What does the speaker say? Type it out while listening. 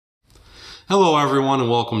Hello everyone and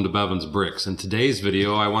welcome to Bevins Bricks. In today's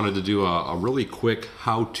video I wanted to do a really quick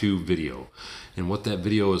how-to video, and what that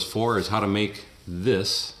video is for is how to make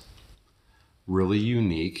this really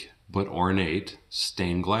unique but ornate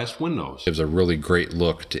stained glass windows. It gives a really great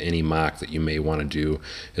look to any mock that you may want to do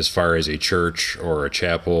as far as a church or a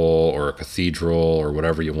chapel or a cathedral or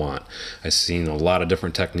whatever you want. I've seen a lot of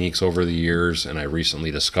different techniques over the years, and I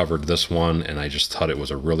recently discovered this one and I just thought it was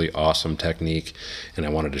a really awesome technique and I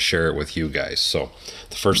wanted to share it with you guys. So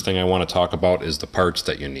the first thing I want to talk about is the parts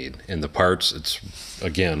that you need. And the parts,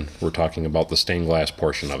 again, we're talking about the stained glass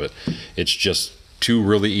portion of it. It's just two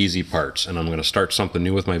really easy parts, and I'm going to start something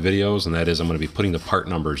new with my videos, and that is I'm going to be putting the part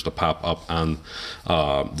numbers to pop up on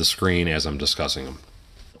the screen as I'm discussing them.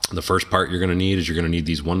 The first part you're going to need is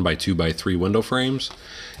these 1x2x3 window frames,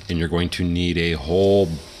 and you're going to need a whole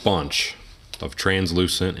bunch of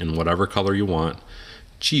translucent in whatever color you want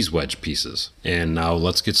cheese wedge pieces. And now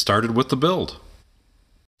let's get started with the build.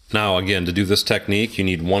 Now again, to do this technique you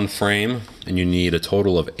need one frame and you need a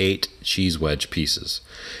total of 8 cheese wedge pieces.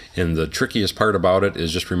 And the trickiest part about it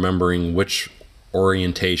is just remembering which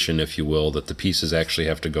orientation, if you will, that the pieces actually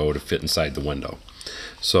have to go to fit inside the window.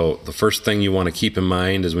 So the first thing you want to keep in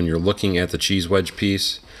mind is when you're looking at the cheese wedge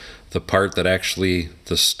piece, the part that actually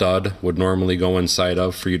the stud would normally go inside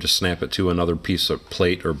of for you to snap it to another piece of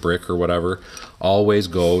plate or brick or whatever, always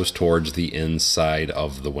goes towards the inside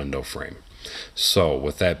of the window frame. So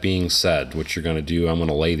with that being said, what you're going to do, I'm going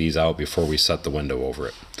to lay these out before we set the window over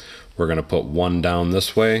it. We're going to put one down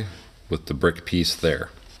this way with the brick piece there.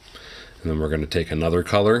 And then we're going to take another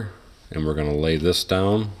color and we're going to lay this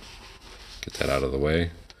down, get that out of the way,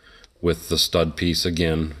 with the stud piece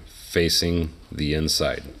again facing the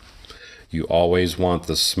inside. You always want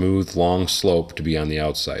the smooth long slope to be on the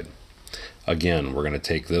outside. Again, we're going to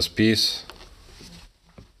take this piece,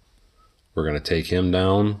 we're going to take him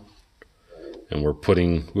down, and we're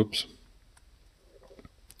putting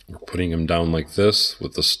him down like this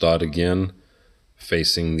with the stud again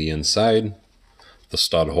facing the inside, the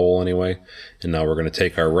stud hole anyway. And now we're going to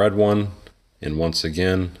take our red one and once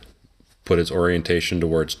again put its orientation to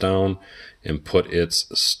where it's down and put its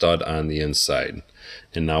stud on the inside.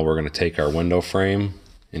 And now we're going to take our window frame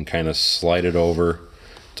and kind of slide it over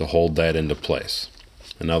to hold that into place.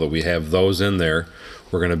 And now that we have those in there,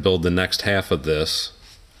 we're going to build the next half of this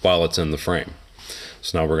while it's in the frame.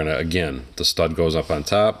 So now we're going to, again, the stud goes up on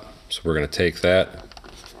top, so we're going to take that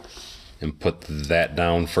and put that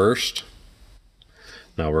down first.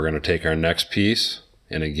 Now we're going to take our next piece,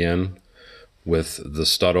 and again, with the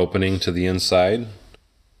stud opening to the inside,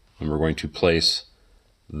 and we're going to place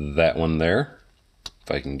that one there, if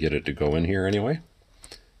I can get it to go in here anyway.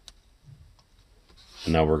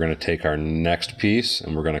 And now we're going to take our next piece,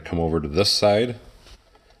 and we're going to come over to this side,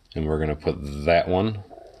 and we're going to put that one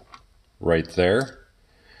right there.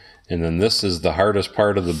 And then this is the hardest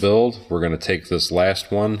part of the build. We're going to take this last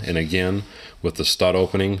one, and again with the stud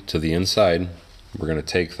opening to the inside, we're going to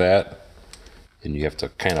take that, and you have to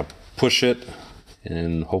kind of push it,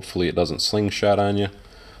 and hopefully it doesn't slingshot on you,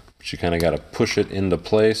 but you kind of got to push it into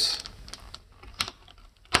place.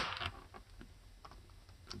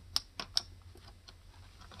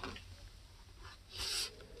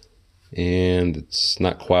 And it's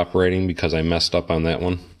not cooperating because I messed up on that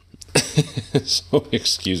one. So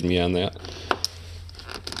excuse me on that.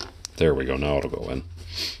 There we go, now it'll go in.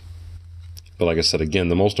 But like I said, again,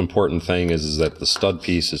 the most important thing is that the stud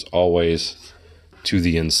piece is always to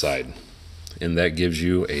the inside, and that gives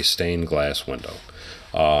you a stained glass window.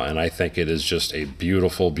 And I think it is just a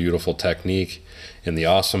beautiful, beautiful technique. And the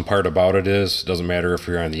awesome part about it is, it doesn't matter if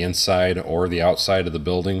you're on the inside or the outside of the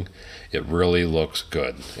building, it really looks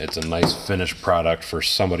good. It's a nice finished product for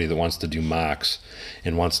somebody that wants to do mocks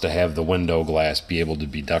and wants to have the window glass be able to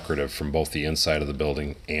be decorative from both the inside of the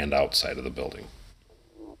building and outside of the building.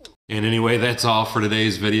 And anyway, that's all for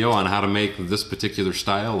today's video on how to make this particular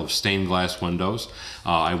style of stained glass windows.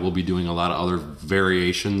 I will be doing a lot of other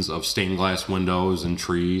variations of stained glass windows and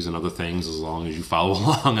trees and other things as long as you follow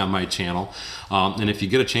along on my channel. And if you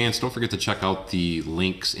get a chance, don't forget to check out the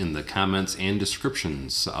links in the comments and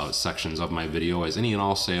descriptions sections of my video, as any and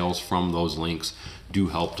all sales from those links do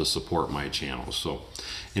help to support my channel. So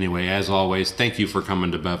anyway, as always, thank you for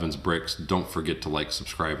coming to Bevins Bricks. Don't forget to like,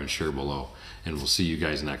 subscribe, and share below. And we'll see you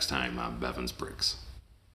guys next time on Bevins Bricks.